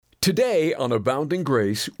Today on Abounding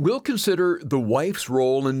Grace, we'll consider the wife's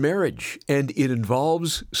role in marriage, and it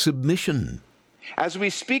involves submission. As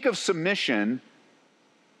we speak of submission,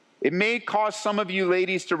 it may cause some of you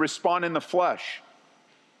ladies to respond in the flesh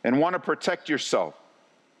and want to protect yourself.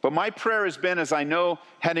 But my prayer has been, as I know,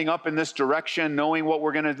 heading up in this direction, knowing what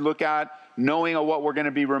we're going to look at, knowing of what we're going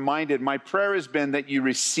to be reminded, my prayer has been that you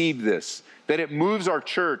receive this, that it moves our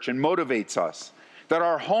church and motivates us, that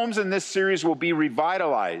our homes in this series will be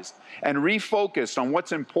revitalized and refocused on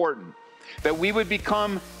what's important, that we would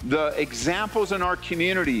become the examples in our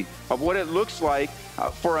community of what it looks like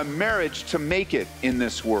for a marriage to make it in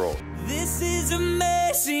this world. This is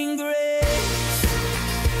amazing grace.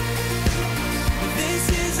 This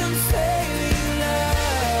is unfailing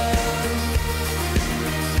love.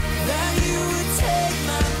 That you would take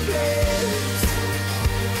my place.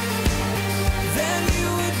 Then you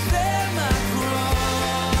would bear my cross.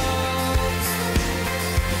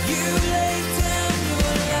 You laid down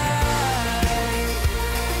your life.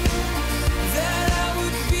 That I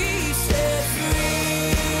would be set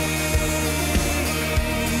free.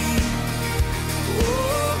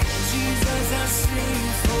 Oh, Jesus, I sing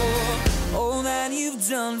for all that you've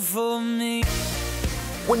done for me.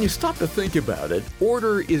 When you stop to think about it,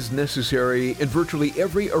 order is necessary in virtually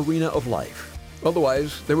every arena of life.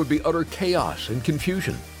 Otherwise, there would be utter chaos and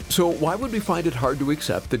confusion. So why would we find it hard to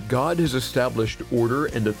accept that God has established order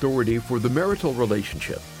and authority for the marital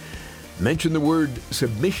relationship? Mention the word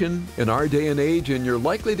submission in our day and age, and you're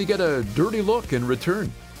likely to get a dirty look in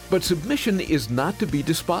return. But submission is not to be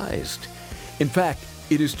despised. In fact,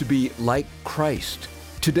 it is to be like Christ.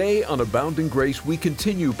 Today on Abounding Grace, we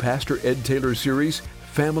continue Pastor Ed Taylor's series,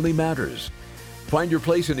 Family Matters. Find your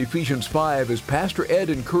place in Ephesians 5 as Pastor Ed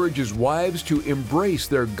encourages wives to embrace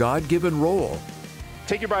their God-given role.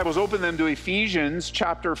 Take your Bibles, open them to Ephesians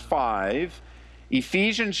chapter 5.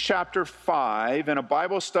 Ephesians chapter 5, and a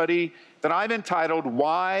Bible study that I've entitled,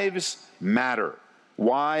 Wives Matter.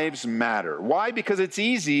 Wives Matter. Why? Because it's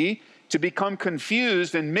easy to become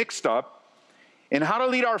confused and mixed up in how to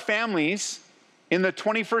lead our families in the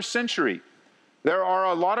 21st century. There are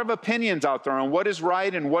a lot of opinions out there on what is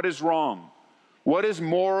right and what is wrong, what is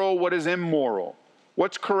moral, what is immoral,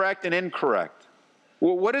 what's correct and incorrect.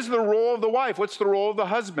 Well, what is the role of the wife? What's the role of the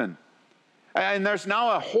husband? And there's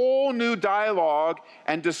now a whole new dialogue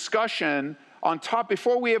and discussion on top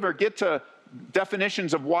before we ever get to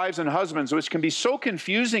definitions of wives and husbands, which can be so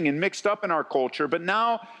confusing and mixed up in our culture. But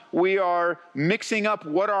now we are mixing up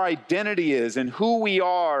what our identity is and who we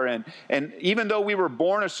are. And even though we were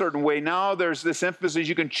born a certain way, now there's this emphasis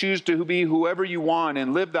you can choose to be whoever you want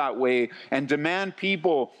and live that way and demand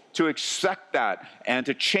people to accept that and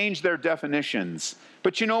to change their definitions.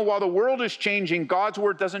 But you know, while the world is changing, God's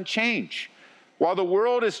word doesn't change. While the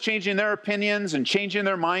world is changing their opinions and changing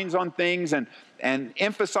their minds on things and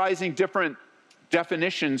emphasizing different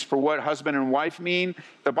definitions for what husband and wife mean,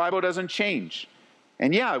 the Bible doesn't change.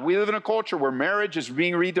 And yeah, we live in a culture where marriage is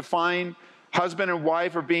being redefined, husband and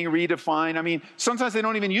wife are being redefined. I mean, sometimes they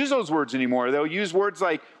don't even use those words anymore. They'll use words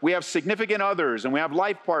like we have significant others and we have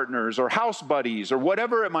life partners or house buddies or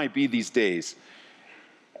whatever it might be these days.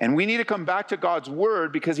 And we need to come back to God's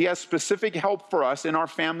word because he has specific help for us in our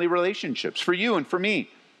family relationships, for you and for me.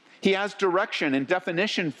 He has direction and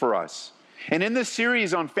definition for us. And in this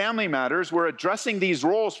series on family matters, we're addressing these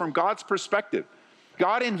roles from God's perspective.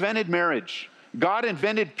 God invented marriage. God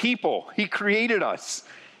invented people. He created us.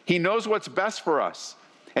 He knows what's best for us.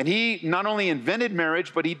 And he not only invented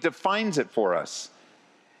marriage, but he defines it for us.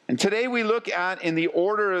 And today we look at, in the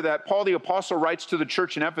order that Paul the Apostle writes to the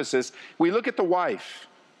church in Ephesus, we look at the wife.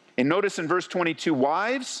 And notice in verse 22,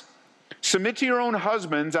 wives, submit to your own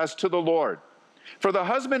husbands as to the Lord. For the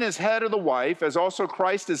husband is head of the wife, as also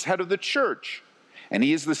Christ is head of the church, and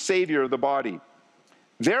he is the Savior of the body.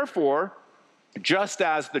 Therefore, just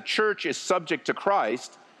as the church is subject to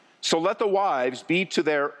Christ, so let the wives be to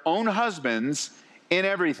their own husbands in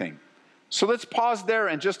everything. So let's pause there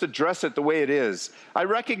and just address it the way it is. I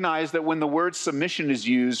recognize that when the word submission is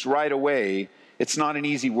used right away, it's not an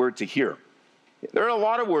easy word to hear. There are a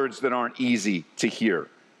lot of words that aren't easy to hear.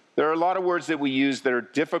 There are a lot of words that we use that are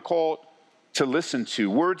difficult to listen to.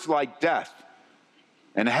 Words like death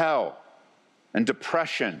and hell and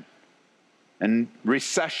depression and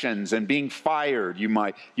recessions and being fired. You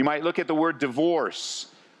might look at the word divorce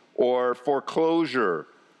or foreclosure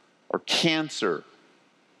or cancer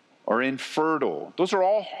or infertile. Those are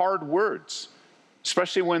all hard words,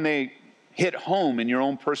 especially when they hit home in your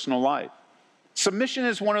own personal life. Submission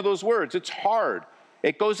is one of those words. It's hard.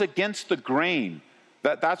 It goes against the grain.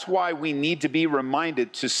 That's why we need to be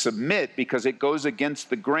reminded to submit, because it goes against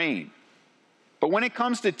the grain. But when it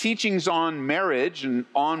comes to teachings on marriage and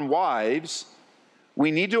on wives,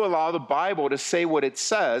 we need to allow the Bible to say what it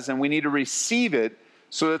says, and we need to receive it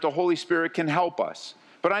so that the Holy Spirit can help us.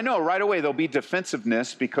 But I know right away there'll be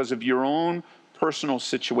defensiveness because of your own personal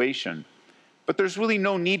situation. But there's really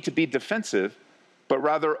no need to be defensive, but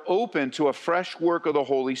rather open to a fresh work of the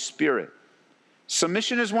Holy Spirit.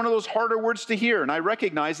 Submission is one of those harder words to hear, and I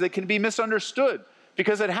recognize that it can be misunderstood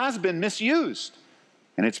because it has been misused.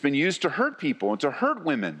 And it's been used to hurt people and to hurt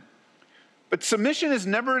women. But submission is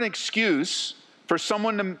never an excuse for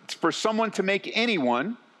someone to make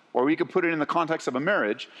anyone, or we could put it in the context of a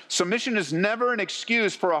marriage, submission is never an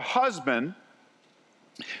excuse for a husband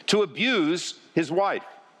to abuse his wife,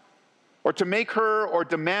 or to make her or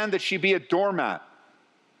demand that she be a doormat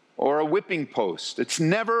or a whipping post. It's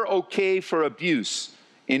never okay for abuse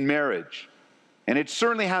in marriage. And it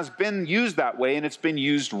certainly has been used that way, and it's been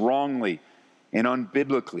used wrongly and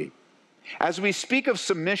unbiblically. As we speak of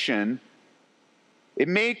submission, it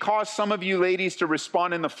may cause some of you ladies to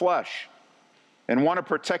respond in the flesh and want to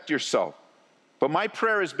protect yourself. But my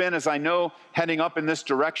prayer has been, as I know, heading up in this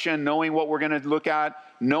direction, knowing what we're going to look at,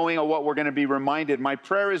 knowing of what we're going to be reminded, my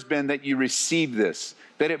prayer has been that you receive this,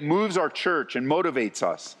 that it moves our church and motivates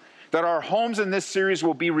us, that our homes in this series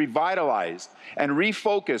will be revitalized and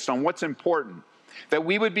refocused on what's important, that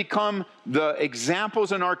we would become the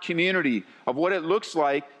examples in our community of what it looks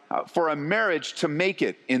like for a marriage to make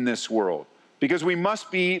it in this world, because we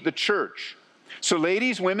must be the church. So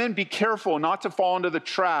ladies, women, be careful not to fall into the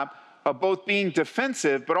trap of both being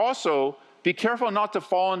defensive, but also be careful not to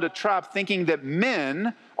fall into the trap thinking that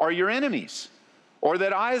men are your enemies, or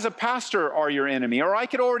that I as a pastor are your enemy, or I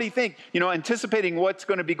could already think, anticipating what's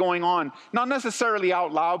going to be going on, not necessarily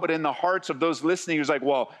out loud, but in the hearts of those listening who's like,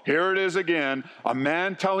 well, here it is again, a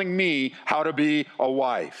man telling me how to be a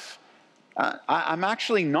wife. I'm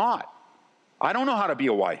actually not. I don't know how to be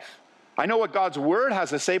a wife. I know what God's word has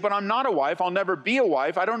to say, but I'm not a wife. I'll never be a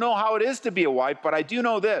wife. I don't know how it is to be a wife, but I do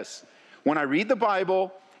know this. When I read the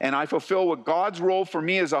Bible and I fulfill what God's role for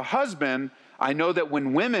me as a husband, I know that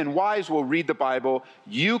when women, wives, will read the Bible,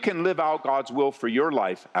 you can live out God's will for your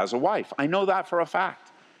life as a wife. I know that for a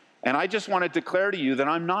fact. And I just want to declare to you that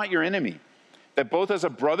I'm not your enemy. That both as a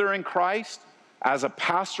brother in Christ, as a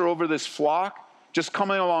pastor over this flock, just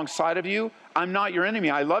coming alongside of you, I'm not your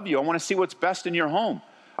enemy. I love you. I want to see what's best in your home.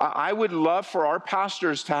 I would love for our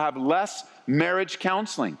pastors to have less marriage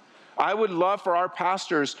counseling. I would love for our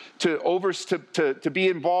pastors to be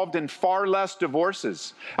involved in far less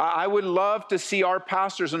divorces. I would love to see our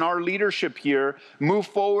pastors and our leadership here move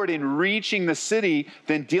forward in reaching the city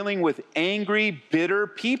than dealing with angry, bitter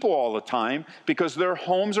people all the time because their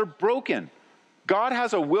homes are broken. God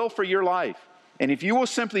has a will for your life. And if you will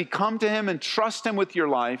simply come to him and trust him with your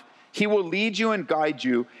life, he will lead you and guide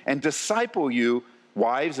you and disciple you,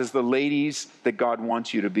 wives, as the ladies that God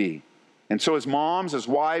wants you to be. And so as moms, as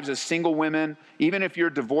wives, as single women, even if you're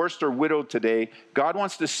divorced or widowed today, God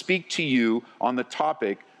wants to speak to you on the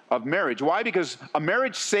topic of marriage. Why? Because a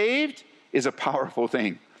marriage saved is a powerful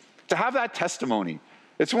thing. To have that testimony,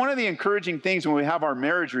 it's one of the encouraging things when we have our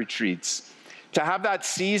marriage retreats, to have that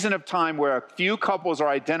season of time where a few couples are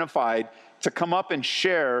identified to come up and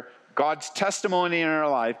share God's testimony in their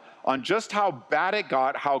life on just how bad it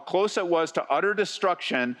got, how close it was to utter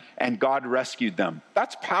destruction, and God rescued them.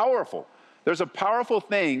 That's powerful. There's a powerful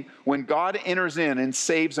thing when God enters in and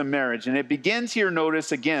saves a marriage. And it begins here,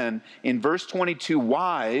 notice again, in verse 22,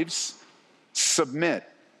 wives, submit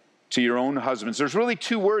to your own husbands. There's really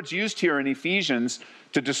two words used here in Ephesians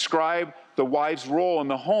to describe the wife's role in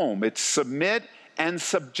the home. It's submit and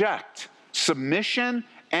subject. Submission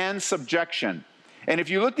and subjection. And if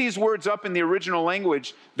you look these words up in the original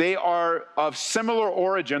language, they are of similar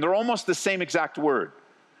origin. They're almost the same exact word.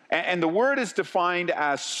 And the word is defined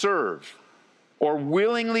as serve, or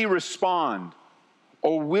willingly respond,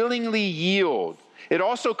 or willingly yield. It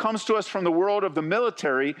also comes to us from the world of the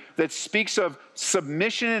military that speaks of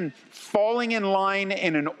submission and falling in line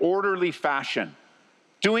in an orderly fashion,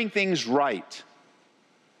 doing things right.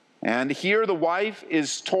 And here the wife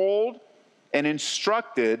is told and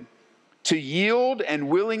instructed to yield and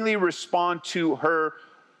willingly respond to her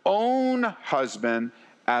own husband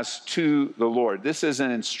as to the Lord. This is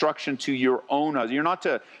an instruction to your own husband. You're not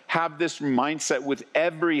to have this mindset with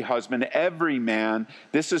every husband, every man.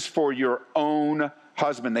 This is for your own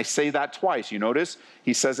husband. They say that twice. You notice?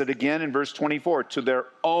 He says it again in verse 24, to their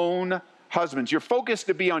own husbands. You're focused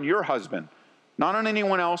to be on your husband, not on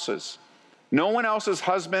anyone else's. No one else's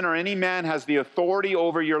husband or any man has the authority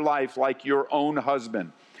over your life like your own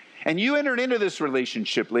husband. And you entered into this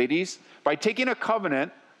relationship, ladies, by taking a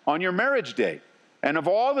covenant on your marriage day. And of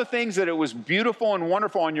all the things that it was beautiful and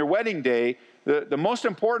wonderful on your wedding day, the most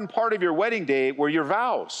important part of your wedding day were your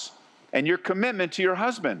vows and your commitment to your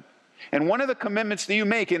husband. And one of the commitments that you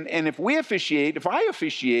make, and if I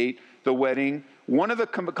officiate the wedding, one of the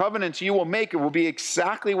covenants you will make, it will be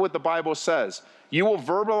exactly what the Bible says. You will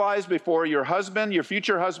verbalize before your husband, your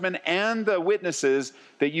future husband, and the witnesses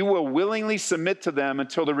that you will willingly submit to them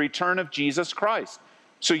until the return of Jesus Christ.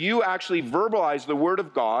 So you actually verbalize the word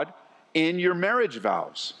of God in your marriage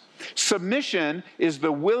vows. Submission is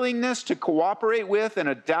the willingness to cooperate with and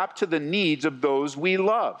adapt to the needs of those we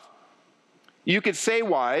love. You could say,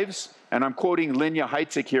 wives, and I'm quoting Linya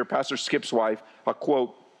Heitzig here, Pastor Skip's wife, a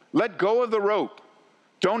quote, "Let go of the rope.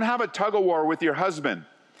 Don't have a tug of war with your husband.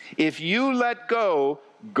 If you let go,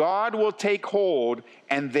 God will take hold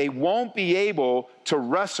and they won't be able to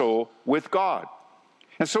wrestle with God."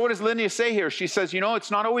 And so what does Linya say here? She says,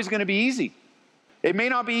 it's not always going to be easy. It may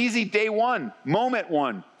not be easy day one, moment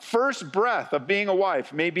one. First breath of being a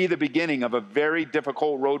wife may be the beginning of a very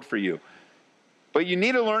difficult road for you. But you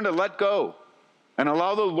need to learn to let go and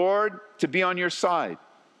allow the Lord to be on your side.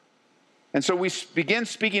 And so we begin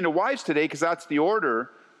speaking to wives today because that's the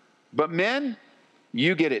order. But men,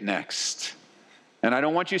 you get it next. And I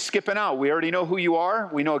don't want you skipping out. We already know who you are.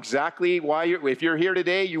 We know exactly why if you're here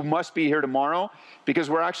today, you must be here tomorrow, because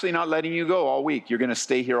we're actually not letting you go all week. You're going to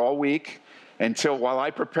stay here all week while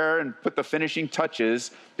I prepare and put the finishing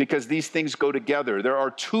touches, because these things go together. There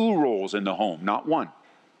are two roles in the home, not one.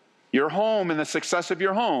 Your home and the success of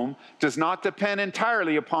your home does not depend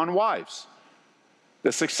entirely upon wives.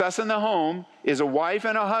 The success in the home is a wife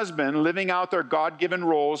and a husband living out their God-given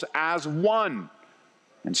roles as one.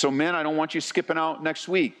 And so, men, I don't want you skipping out next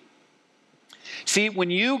week. See,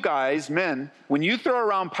 when you guys, men, when you throw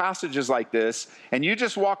around passages like this and you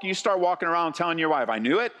start walking around telling your wife, I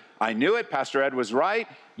knew it, Pastor Ed was right,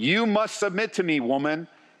 you must submit to me, woman,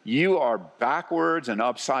 you are backwards and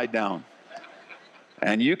upside down.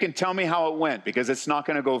 And you can tell me how it went, because it's not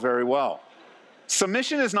going to go very well.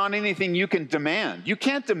 Submission is not anything you can demand. You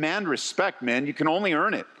can't demand respect, men. You can only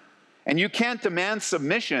earn it. And you can't demand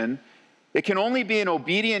submission. It can only be an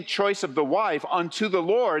obedient choice of the wife unto the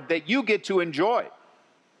Lord that you get to enjoy.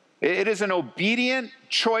 It is an obedient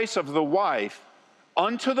choice of the wife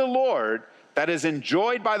unto the Lord that is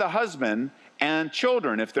enjoyed by the husband and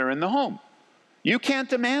children if they're in the home. You can't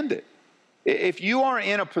demand it. If you are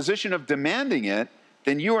in a position of demanding it,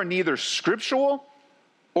 then you are neither scriptural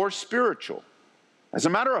or spiritual. As a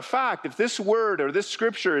matter of fact, if this word or this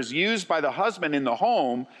scripture is used by the husband in the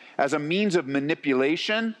home as a means of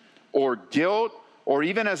manipulation or guilt, or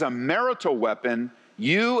even as a marital weapon,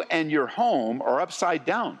 you and your home are upside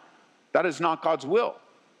down. That is not God's will.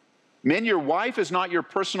 Men, your wife is not your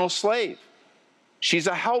personal slave. She's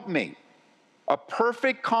a helpmate, a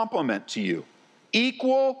perfect complement to you.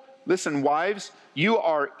 Equal, listen, wives, you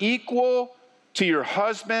are equal to your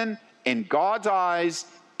husband in God's eyes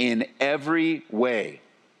in every way.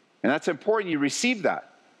 And that's important you receive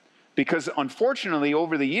that, because unfortunately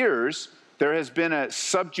over the years, there has been a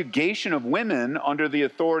subjugation of women under the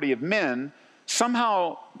authority of men,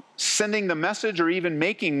 somehow sending the message or even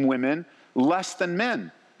making women less than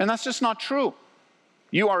men. And that's just not true.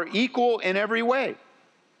 You are equal in every way.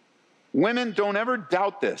 Women, don't ever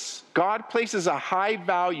doubt this. God places a high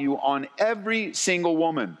value on every single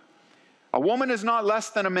woman. A woman is not less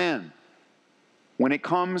than a man when it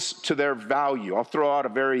comes to their value. I'll throw out a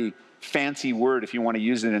very fancy word if you want to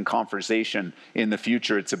use it in conversation in the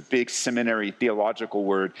future. It's a big seminary theological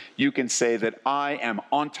word. You can say that I am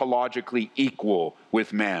ontologically equal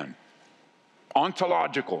with man.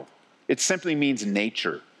 Ontological. It simply means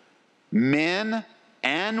nature. Men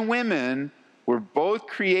and women were both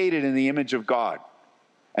created in the image of God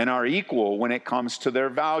and are equal when it comes to their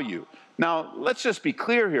value. Now, let's just be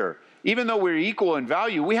clear here. Even though we're equal in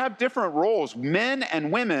value, we have different roles. Men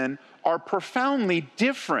and women are profoundly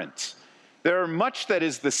different. There are much that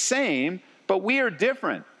is the same, but we are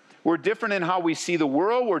different. We're different in how we see the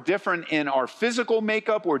world. We're different in our physical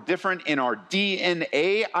makeup. We're different in our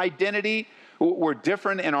DNA identity. We're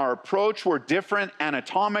different in our approach. We're different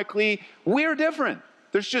anatomically. We're different.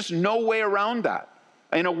 There's just no way around that.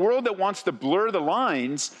 In a world that wants to blur the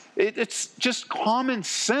lines, it's just common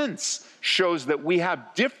sense shows that we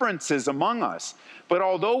have differences among us. But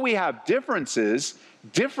although we have differences,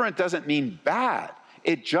 different doesn't mean bad.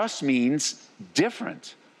 It just means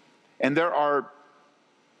different. And there are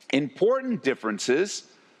important differences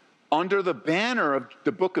under the banner of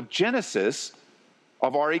the book of Genesis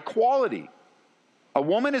of our equality. A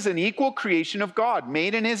woman is an equal creation of God,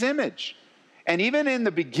 made in his image. And even in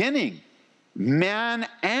the beginning, man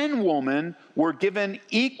and woman were given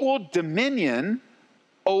equal dominion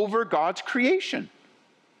over God's creation.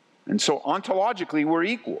 And so ontologically, we're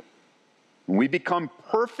equal. We become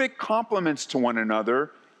perfect complements to one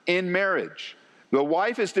another in marriage. The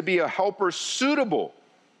wife is to be a helper suitable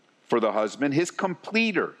for the husband, his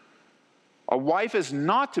completer. A wife is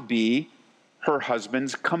not to be her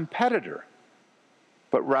husband's competitor,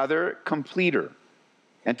 but rather completer.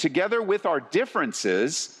 And together with our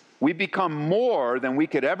differences, we become more than we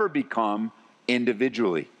could ever become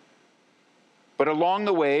individually. But along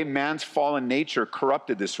the way, man's fallen nature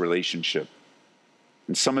corrupted this relationship.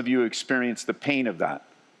 And some of you experience the pain of that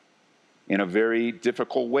in a very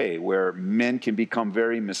difficult way, where men can become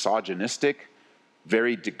very misogynistic,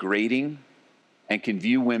 very degrading, and can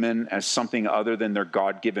view women as something other than their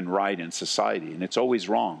God-given right in society. And it's always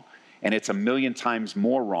wrong. And it's 1,000,000 times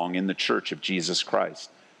more wrong in the church of Jesus Christ,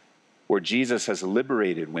 where Jesus has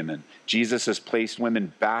liberated women. Jesus has placed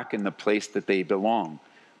women back in the place that they belong.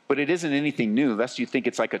 But it isn't anything new, lest you think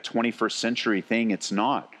it's like a 21st century thing. It's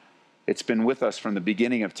not. It's been with us from the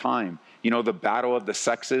beginning of time. You know, the battle of the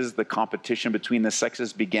sexes, the competition between the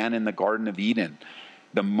sexes began in the Garden of Eden.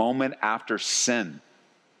 The moment after sin,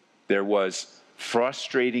 there was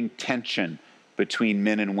frustrating tension between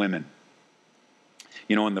men and women.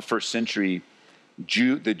 You know, in the first century,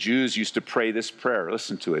 the Jews used to pray this prayer.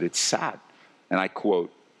 Listen to it. It's sad. And I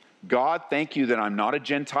quote, "God, thank you that I'm not a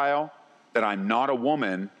Gentile, that I'm not a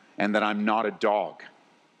woman, and that I'm not a dog."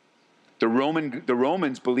 The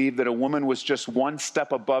Romans believed that a woman was just one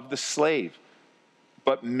step above the slave,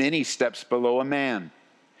 but many steps below a man.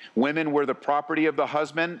 Women were the property of the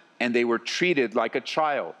husband, and they were treated like a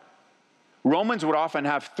child. Romans would often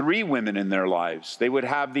have 3 women in their lives. They would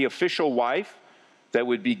have the official wife that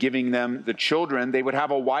would be giving them the children. They would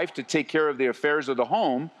have a wife to take care of the affairs of the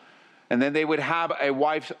home. And then they would have a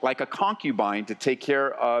wife like a concubine to take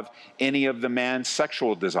care of any of the man's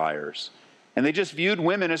sexual desires. And they just viewed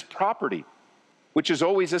women as property, which is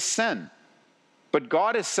always a sin. But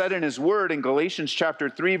God has said in his word in Galatians chapter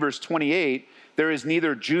 3, verse 28, there is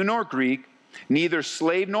neither Jew nor Greek, neither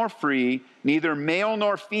slave nor free, neither male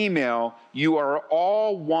nor female. You are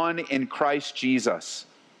all one in Christ Jesus.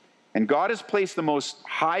 And God has placed the most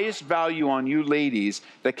highest value on you ladies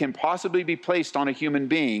that can possibly be placed on a human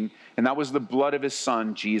being, and that was the blood of his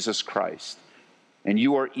son, Jesus Christ. And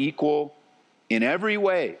you are equal in every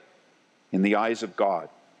way in the eyes of God.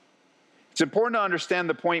 It's important to understand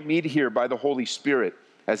the point made here by the Holy Spirit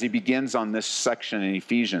as he begins on this section in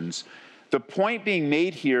Ephesians. The point being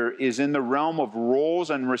made here is in the realm of roles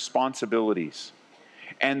and responsibilities.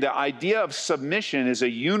 And the idea of submission is a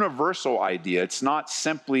universal idea. It's not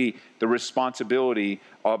simply the responsibility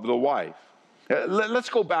of the wife. Let's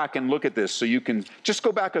go back and look at this so you can just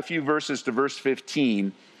go back a few verses to verse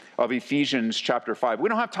 15 of Ephesians chapter 5. We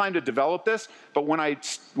don't have time to develop this, but when I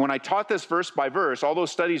taught this verse by verse, all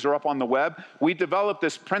those studies are up on the web, we developed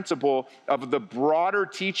this principle of the broader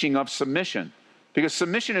teaching of submission, because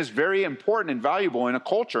submission is very important and valuable in a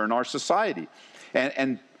culture, in our society.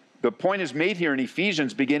 And the point is made here in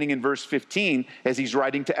Ephesians, beginning in verse 15, as he's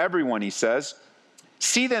writing to everyone. He says,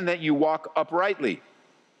 "See then that you walk uprightly,"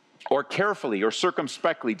 or carefully, or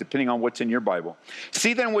circumspectly, depending on what's in your Bible.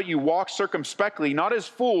 "See then what you walk circumspectly, not as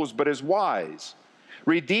fools, but as wise,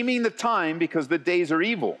 redeeming the time, because the days are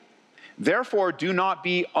evil. Therefore do not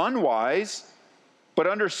be unwise, but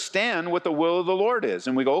understand what the will of the Lord is."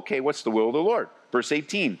 And we go, okay, what's the will of the Lord? Verse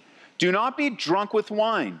 18, "Do not be drunk with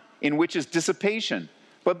wine, in which is dissipation,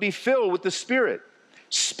 but be filled with the Spirit,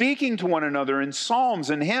 speaking to one another in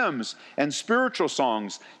psalms and hymns and spiritual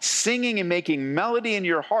songs, singing and making melody in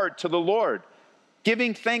your heart to the Lord,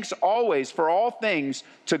 giving thanks always for all things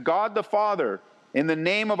to God the Father in the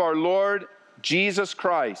name of our Lord Jesus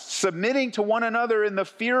Christ, submitting to one another in the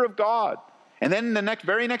fear of God." And then the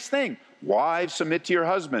very next thing, "Wives, submit to your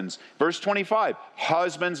husbands." Verse 25,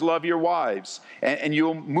 "Husbands, love your wives." And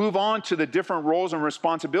you'll move on to the different roles and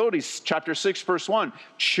responsibilities. Chapter 6, verse 1,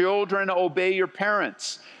 "Children, obey your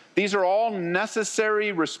parents." These are all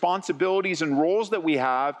necessary responsibilities and roles that we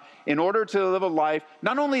have in order to live a life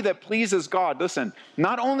not only that pleases God, listen,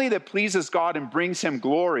 not only that pleases God and brings him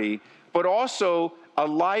glory, but also a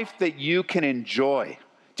life that you can enjoy.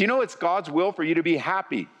 Do you know it's God's will for you to be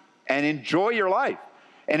happy and enjoy your life?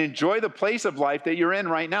 And enjoy the place of life that you're in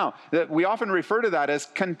right now. That we often refer to that as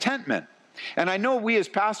contentment. And I know we as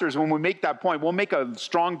pastors, when we make that point, we'll make a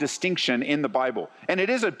strong distinction in the Bible. And it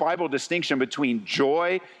is a Bible distinction between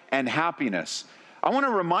joy and happiness. I want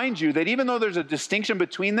to remind you that even though there's a distinction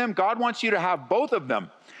between them, God wants you to have both of them.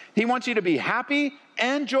 He wants you to be happy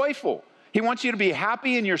and joyful. He wants you to be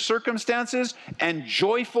happy in your circumstances and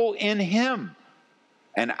joyful in him.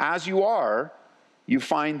 And as you are, you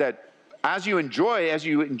find that as you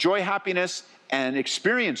enjoy happiness and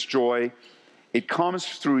experience joy, it comes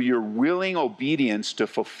through your willing obedience to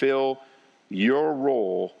fulfill your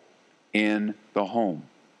role in the home.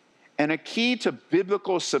 And a key to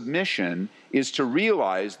biblical submission is to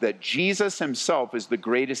realize that Jesus himself is the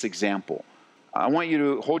greatest example. I want you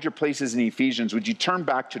to hold your places in Ephesians. Would you turn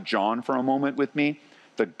back to John for a moment with me?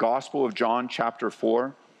 The Gospel of John, chapter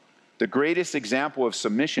 4. The greatest example of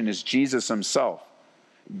submission is Jesus himself.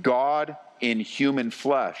 God in human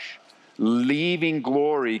flesh, leaving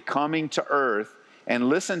glory, coming to earth, and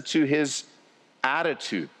listen to his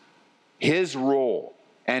attitude, his role,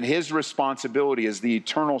 and his responsibility as the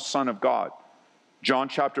eternal Son of God. John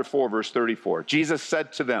chapter 4, verse 34. Jesus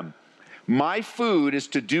said to them, "My food is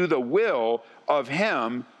to do the will of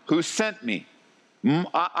him who sent me."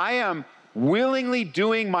 I am willingly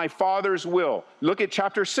doing my Father's will. Look at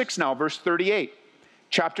chapter 6 now, verse 38.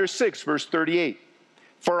 Chapter 6, verse 38.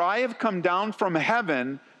 "For I have come down from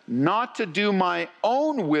heaven not to do my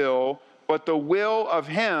own will, but the will of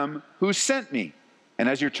him who sent me." And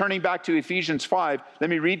as you're turning back to Ephesians 5, let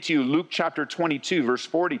me read to you Luke chapter 22, verse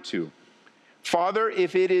 42. "Father,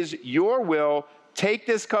 if it is your will, take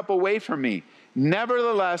this cup away from me.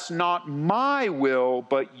 Nevertheless, not my will,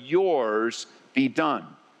 but yours be done."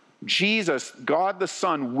 Jesus, God the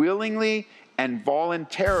Son, willingly and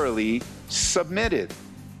voluntarily submitted.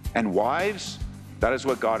 And wives, that is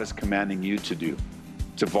what God is commanding you to do,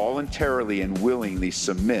 to voluntarily and willingly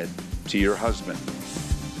submit to your husband.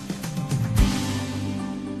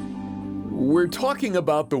 We're talking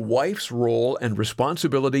about the wife's role and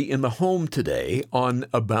responsibility in the home today on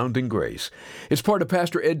Abounding Grace. It's part of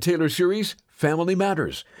Pastor Ed Taylor's series, Family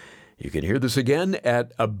Matters. You can hear this again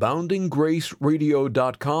at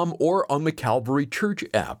aboundinggraceradio.com or on the Calvary Church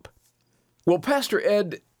app. Well, Pastor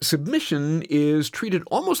Ed, submission is treated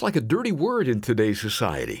almost like a dirty word in today's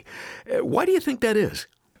society. Why do you think that is?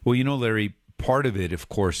 Well, Larry, part of it, of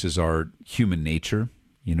course, is our human nature,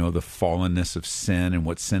 the fallenness of sin and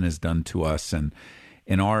what sin has done to us, and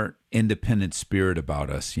our independent spirit about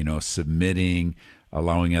us, submitting,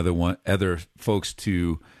 allowing other folks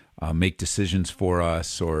to make decisions for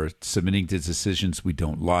us, or submitting to decisions we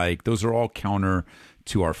don't like. Those are all counter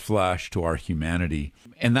to our flesh, to our humanity.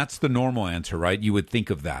 And that's the normal answer, right? You would think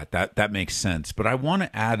of that. That makes sense. But I want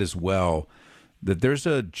to add as well that there's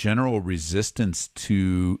a general resistance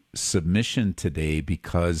to submission today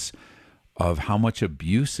because of how much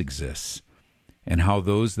abuse exists, and how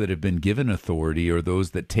those that have been given authority, or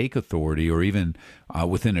those that take authority, or even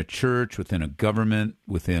within a church, within a government,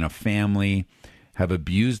 within a family, have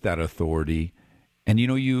abused that authority. And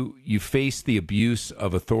you face the abuse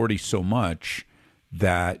of authority so much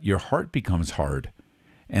that your heart becomes hard.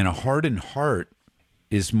 And a hardened heart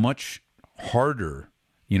is much harder.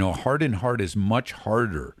 A hardened heart is much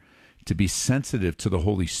harder to be sensitive to the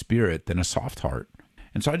Holy Spirit than a soft heart.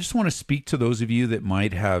 And so I just want to speak to those of you that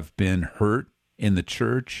might have been hurt in the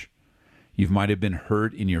church. You might have been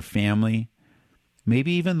hurt in your family.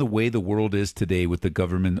 Maybe even the way the world is today with the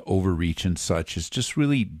government overreach and such has just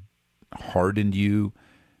really hardened you,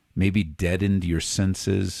 maybe deadened your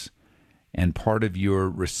senses. And part of your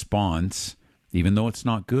response, even though it's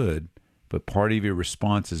not good, but part of your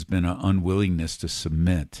response has been an unwillingness to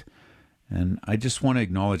submit. And I just want to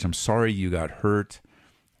acknowledge, I'm sorry you got hurt.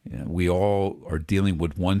 We all are dealing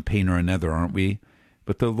with one pain or another, aren't we?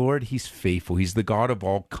 But the Lord, He's faithful. He's the God of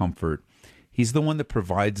all comfort. He's the one that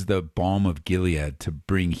provides the balm of Gilead to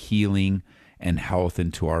bring healing and health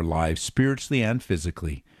into our lives, spiritually and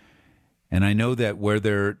physically. And I know that where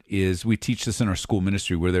there is, we teach this in our school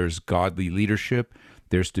ministry, where there's godly leadership,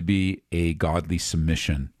 there's to be a godly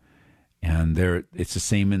submission. And it's the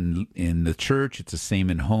same in the church, it's the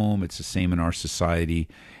same in home, it's the same in our society.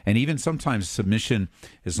 And even sometimes submission,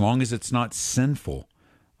 as long as it's not sinful,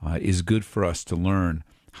 is good for us to learn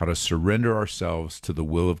how to surrender ourselves to the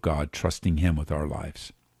will of God, trusting Him with our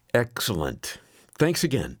lives. Excellent. Thanks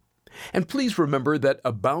again. And please remember that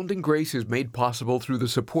Abounding Grace is made possible through the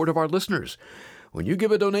support of our listeners. When you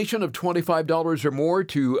give a donation of $25 or more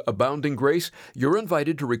to Abounding Grace, you're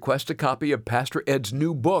invited to request a copy of Pastor Ed's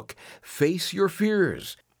new book, Face Your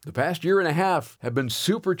Fears. The past year and a half have been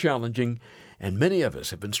super challenging, and many of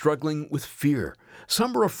us have been struggling with fear.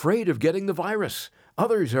 Some are afraid of getting the virus.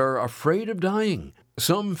 Others are afraid of dying.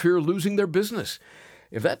 Some fear losing their business.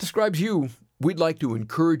 If that describes you, we'd like to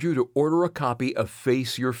encourage you to order a copy of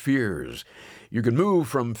Face Your Fears. You can move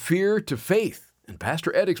from fear to faith, and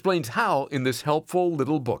Pastor Ed explains how in this helpful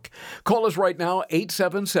little book. Call us right now,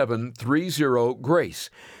 877-30-GRACE.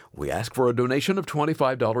 We ask for a donation of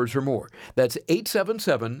 $25 or more. That's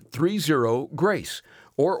 877-30-GRACE.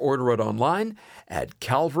 or order it online at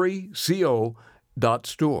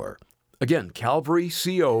calvaryco.store. Again,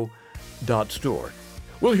 calvaryco.store.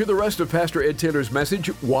 We'll hear the rest of Pastor Ed Taylor's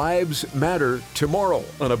message, Wives Matter, tomorrow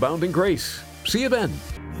on Abounding Grace. See you then.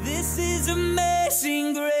 This is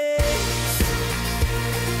amazing grace.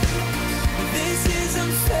 This is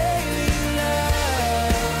unfailing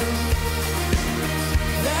love.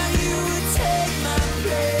 That you would take my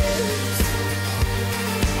place.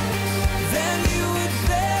 That you would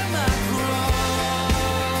bear my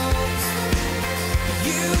cross.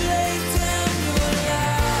 You laid down your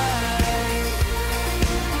life.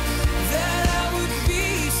 That I would be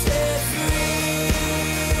set free.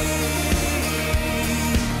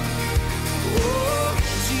 Oh,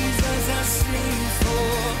 Jesus, I sing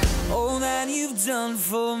for all that you've done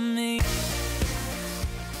for me.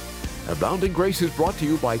 Abounding Grace is brought to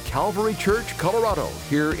you by Calvary Church, Colorado,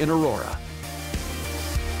 here in Aurora.